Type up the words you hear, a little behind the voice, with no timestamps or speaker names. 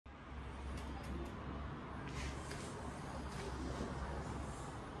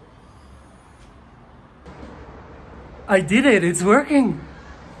I did it, it's working!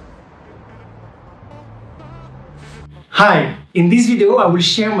 Hi, in this video I will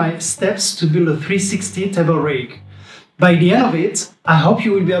share my steps to build a 360 table rig. By the end of it, I hope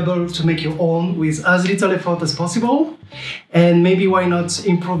you will be able to make your own with as little effort as possible, and maybe why not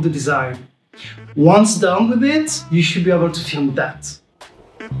improve the design. Once done with it, you should be able to film that.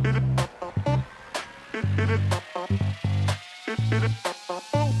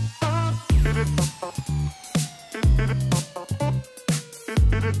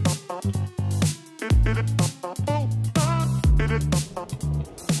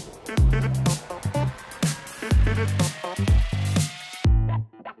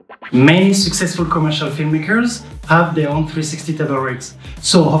 Many successful commercial filmmakers have their own 360 table rigs,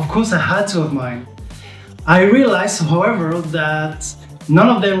 so of course I had to have mine. I realized, however, that none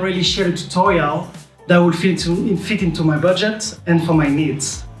of them really shared a tutorial that would fit into my budget and for my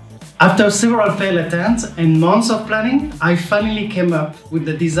needs. After several failed attempts and months of planning, I finally came up with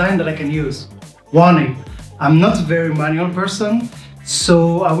the design that I can use. Warning, I'm not a very manual person,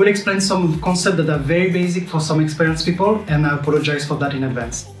 so I will explain some concepts that are very basic for some experienced people, and I apologize for that in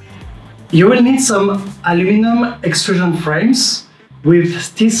advance. You will need some aluminum extrusion frames with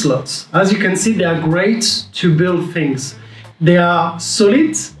steel slots. As you can see, they are great to build things. They are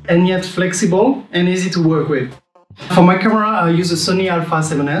solid and yet flexible and easy to work with. For my camera, I use a Sony Alpha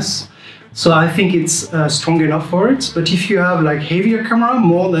 7S, so I think it's strong enough for it. But if you have like heavier camera,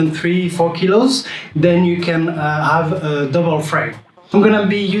 more than 3-4 kilos, then you can have a double frame. I'm gonna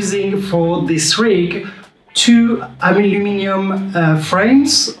be using for this rig 2 aluminum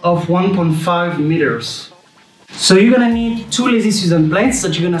frames of 1.5 meters. So you're gonna need 2 Lazy Susan plates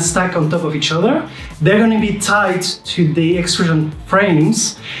that you're gonna stack on top of each other. They're gonna be tied to the extrusion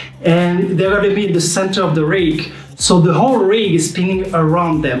frames, and they're gonna be at the center of the rig, so the whole rig is spinning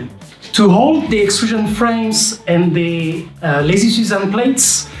around them. To hold the extrusion frames and the Lazy Susan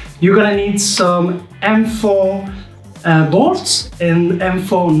plates, you're gonna need some M4 bolts and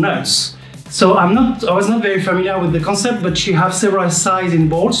M4 nuts. So I was not very familiar with the concept, but you have several sizes in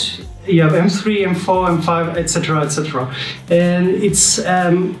bolts. You have M3, M4, M5, etc., etc. And it's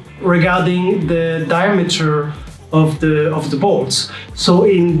regarding the diameter of the bolts. So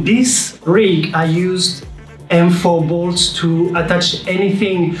in this rig, I used M4 bolts to attach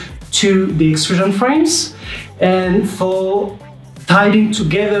anything to the extrusion frames, and for tying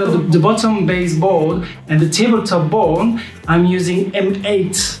together the bottom base board and the tabletop board, I'm using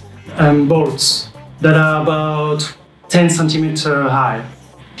M8 bolts that are about 10 centimeters high.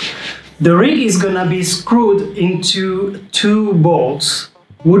 The rig is gonna be screwed into 2 bolts,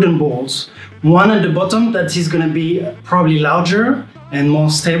 wooden bolts. One at the bottom that is gonna be probably larger and more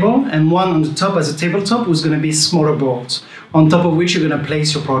stable, and one on the top as a tabletop who's gonna be smaller bolts, on top of which you're gonna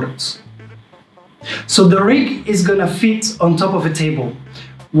place your products. So the rig is gonna fit on top of a table.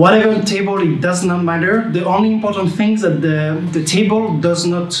 Whatever table, it does not matter. The only important thing is that the table does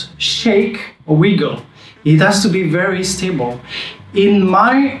not shake or wiggle. It has to be very stable. In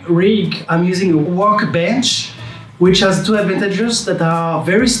my rig, I'm using a workbench, which has 2 advantages that are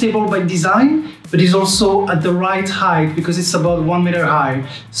very stable by design, but is also at the right height because it's about 1 meter high.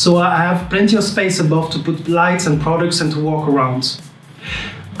 So I have plenty of space above to put lights and products and to walk around.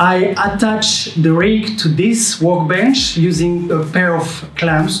 I attach the rig to this workbench using a pair of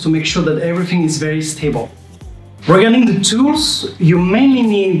clamps to make sure that everything is very stable. Regarding the tools, you mainly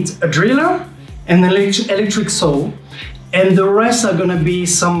need a driller and an electric saw, and the rest are gonna be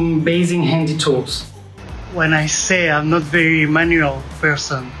some basic handy tools. When I say I'm not very manual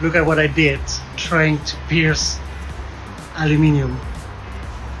person, look at what I did, trying to pierce aluminum.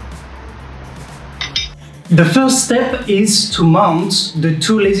 The first step is to mount the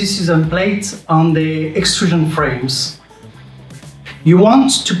 2 Lazy Susan plates on the extrusion frames. You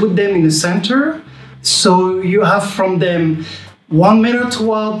want to put them in the center, so you have from them 1 meter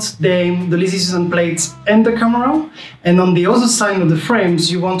towards the Lazy Susan plates and the camera, and on the other side of the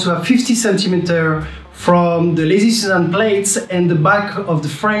frames you want to have 50 centimeters from the Lazy Susan plates and the back of the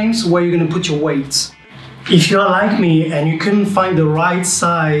frames where you're going to put your weights. If you are like me and you couldn't find the right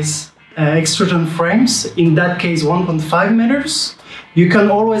size extrusion frames, in that case 1.5 meters, you can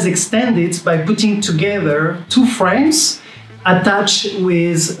always extend it by putting together 2 frames attached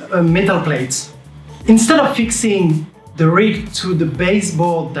with metal plates. Instead of fixing the rig to the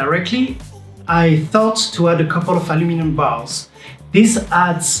baseboard directly, I thought to add a couple of aluminum bars. This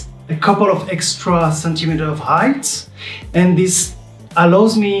adds a couple of extra centimeters of height, and this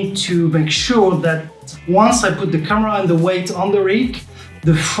allows me to make sure that once I put the camera and the weight on the rig,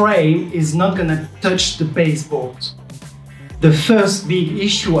 the frame is not gonna touch the baseboard. The first big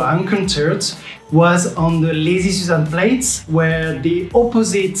issue I encountered was on the Lazy Susan plates, where the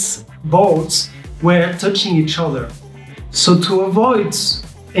opposite bolts were touching each other. So to avoid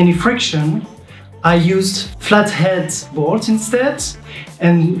any friction, I used flathead bolts instead,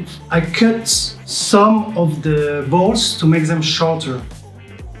 and I cut some of the bolts to make them shorter.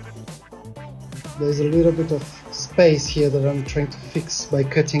 There's a little bit of space here that I'm trying to fix by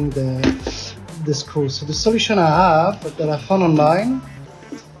cutting the screw. So the solution I have that I found online,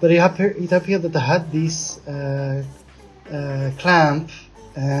 but it appeared that I had this clamp,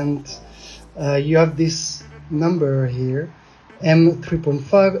 and you have this number here,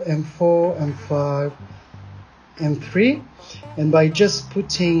 M3.5, M4, M5, M3, and by just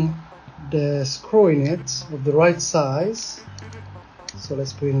putting the screw in it of the right size, so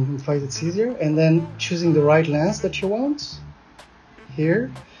let's put it in 5, it's easier, and then choosing the right length that you want here.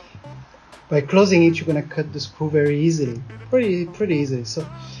 By closing it, you're gonna cut the screw very easily, pretty easily. So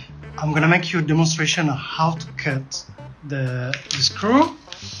I'm gonna make you a demonstration of how to cut the screw.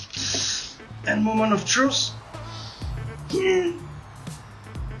 And moment of truth.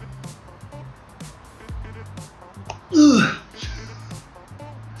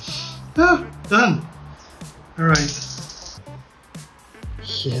 Done. All right.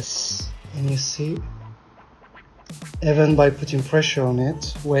 Yes, and you see, even by putting pressure on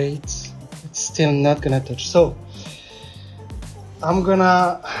it, weight, it's still not gonna touch. So I'm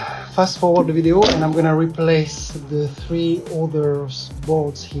gonna fast forward the video, and I'm gonna replace the 3 other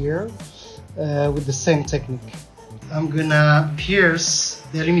bolts here with the same technique. I'm gonna pierce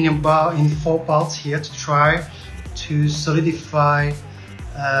the aluminum bar in 4 parts here to try to solidify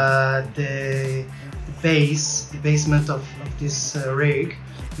the basement of this rig,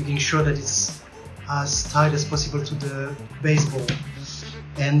 making sure that it's as tight as possible to the baseboard.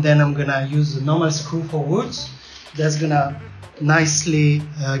 And then I'm gonna use a normal screw for wood that's gonna nicely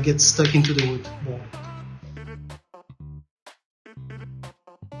get stuck into the wood board.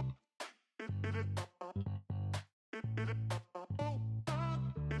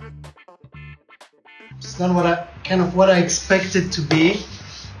 It's not what I expected to be.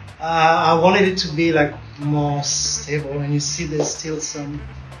 I wanted it to be like more stable, and you see there's still some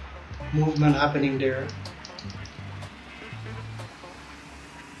movement happening there.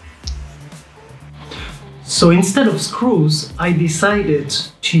 So instead of screws, I decided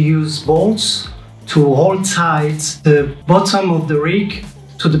to use bolts to hold tight the bottom of the rig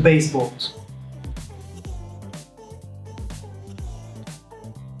to the baseboard.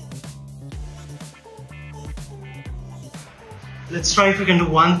 Let's try if we can do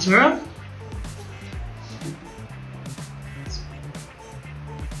 1 turn.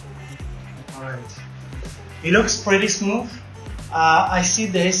 Alright. It looks pretty smooth. I see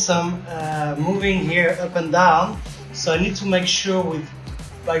there is some moving here up and down, so I need to make sure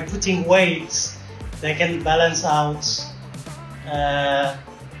by putting weights they can balance out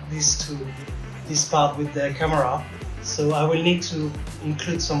this part with the camera. So I will need to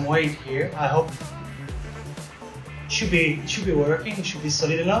include some weight here. I hope it should be working. It should be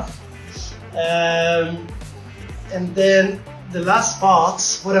solid enough. And then the last part,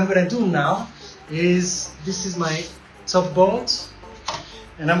 what I'm gonna do now is, this is my top bolt,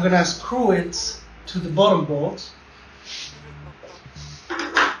 and I'm gonna screw it to the bottom bolt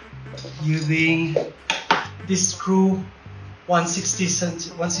using this screw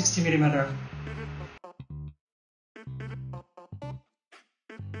 160 millimeter.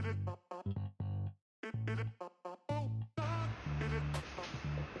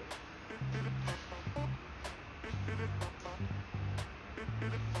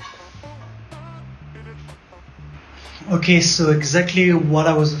 Okay, so exactly what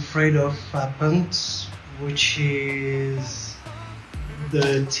I was afraid of happened, which is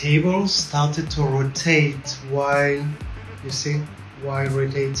the table started to rotate while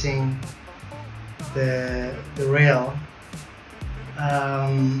rotating the rail.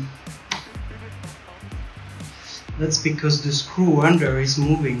 That's because the screw under is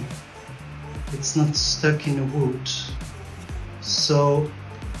moving. It's not stuck in the wood. So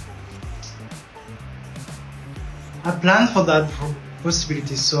I planned for that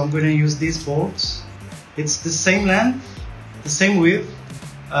possibility, so I'm going to use these bolts. It's the same length, the same width,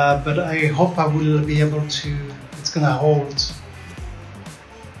 but I hope I will be able to, it's going to hold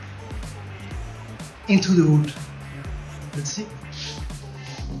into the wood. Let's see.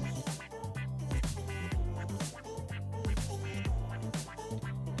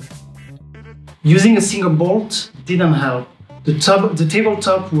 Using a single bolt didn't help. The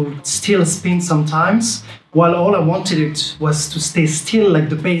tabletop would still spin sometimes, while all I wanted it was to stay still like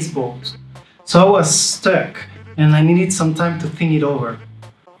the baseboard. So I was stuck, and I needed some time to think it over.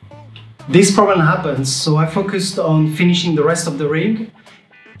 This problem happens, so I focused on finishing the rest of the rig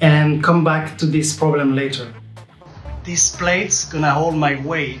and come back to this problem later. This plate's gonna hold my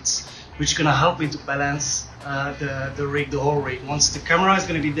weight, which is gonna help me to balance the rig, the whole rig. Once the camera is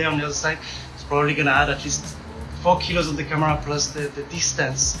gonna be there on the other side, it's probably gonna add at least 4 kilos of the camera plus the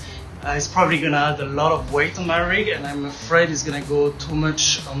distance. It's probably gonna add a lot of weight on my rig, and I'm afraid it's gonna go too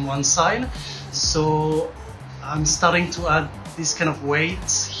much on one side. So I'm starting to add this kind of weight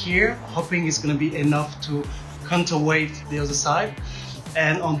here, hoping it's gonna be enough to counterweight the other side.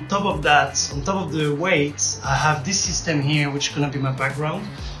 And on top of that, on top of the weight, I have this system here, which is gonna be my background.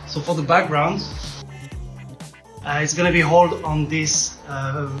 So for the background, it's gonna be held on this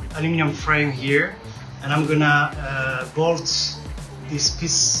aluminum frame here, and I'm gonna bolt this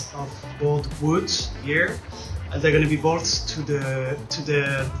piece of board wood here, and they're gonna be bolted to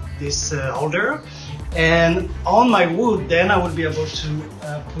this holder. And on my wood, then I will be able to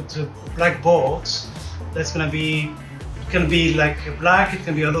put a black board that's gonna be, it can be like black, it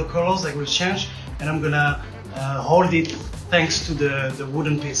can be other colors, I will change, and I'm gonna hold it thanks to the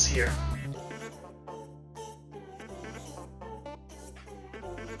wooden piece here.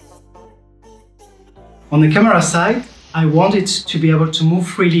 On the camera side, I want it to be able to move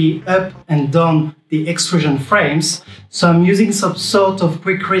freely up and down the extrusion frames, so I'm using some sort of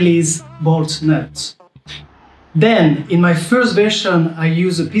quick release bolt nut. Then, in my first version, I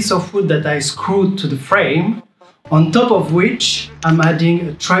use a piece of wood that I screwed to the frame, on top of which I'm adding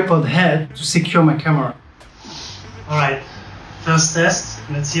a tripod head to secure my camera. Alright, first test,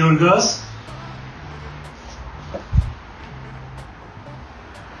 let's see how it goes.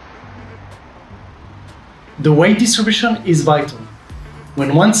 The weight distribution is vital.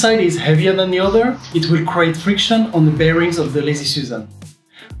 When one side is heavier than the other, it will create friction on the bearings of the Lazy Susan.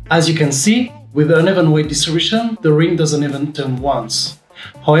 As you can see, with uneven weight distribution, the ring doesn't even turn once.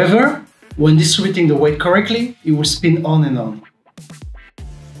 However, when distributing the weight correctly, it will spin on and on.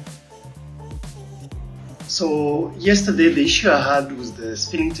 So yesterday the issue I had with the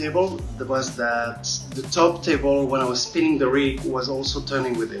spinning table was that the top table, when I was spinning the rig, was also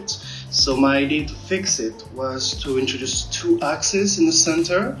turning with it. So my idea to fix it was to introduce 2 axes in the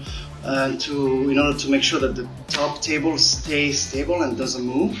center, and in order to make sure that the top table stays stable and doesn't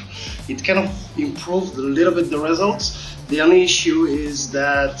move. It kind of improved a little bit the results. The only issue is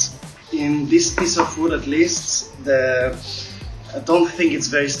that in this piece of wood, at least, I don't think it's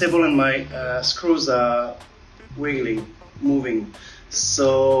very stable, and my screws are wiggling, moving.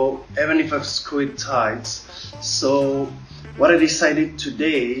 So even if I've screwed it tight, so what I decided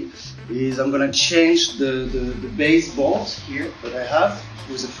today is I'm gonna change the base bolt here that I have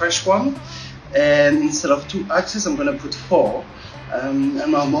with a fresh one, and instead of 2 axes, I'm gonna put 4, and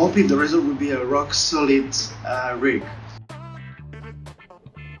I'm hoping the result will be a rock solid rig.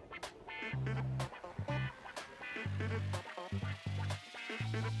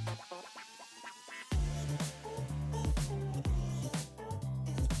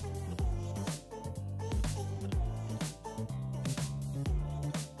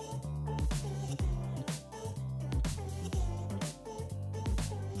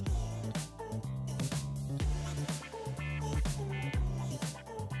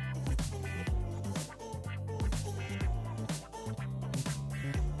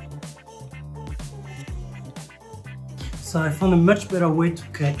 So I found a much better way to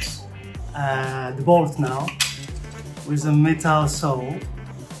cut the bolt now with a metal saw.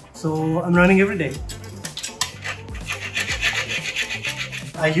 So I'm running every day.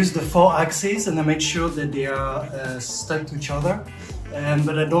 I use the 4 axes and I make sure that they are stuck to each other.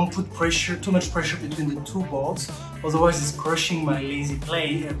 But I don't put too much pressure between the 2 bolts, otherwise it's crushing my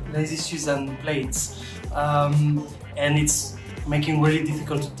Lazy Susan plates, and it's making really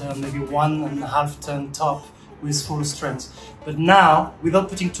difficult to turn, maybe 1.5 turn top with full strength. But now, without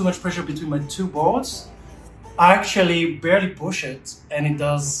putting too much pressure between my 2 boards, I actually barely push it, and it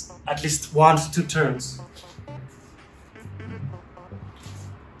does at least 1 to 2 turns.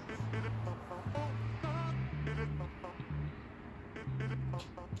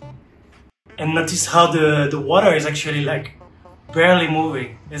 And notice how the water is actually like barely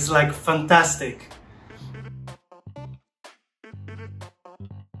moving. It's like fantastic.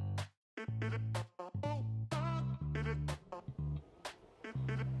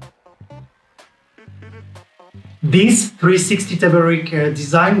 This 360 table rig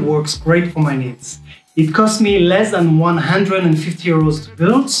design works great for my needs. It cost me less than 150 euros to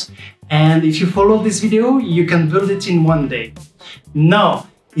build, and if you follow this video, you can build it in 1 day. Now,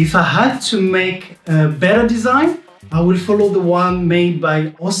 if I had to make a better design, I will follow the one made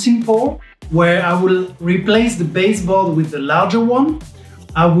by Austin Paul, where I will replace the baseboard with the larger one.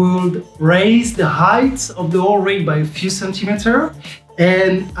 I will raise the height of the whole rig by a few centimeters,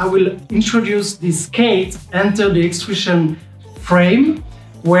 and I will introduce this skate under the extrusion frame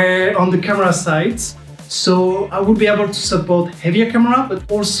where on the camera side. So I will be able to support heavier camera,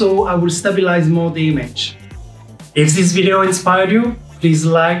 but also I will stabilize more the image. If this video inspired you, please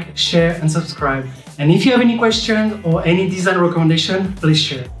like, share and subscribe. And if you have any questions or any design recommendation, please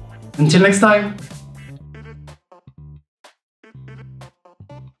share. Until next time!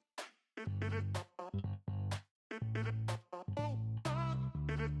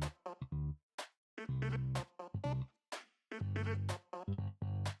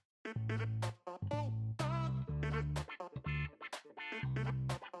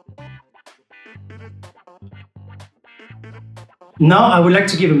 Now I would like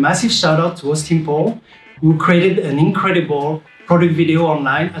to give a massive shout out to Austin Paul, who created an incredible product video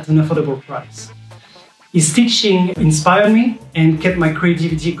online at an affordable price. His teaching inspired me and kept my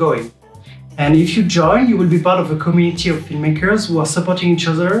creativity going. And if you join, you will be part of a community of filmmakers who are supporting each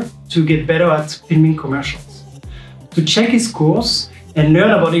other to get better at filming commercials. To check his course and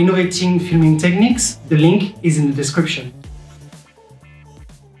learn about innovating filming techniques, the link is in the description.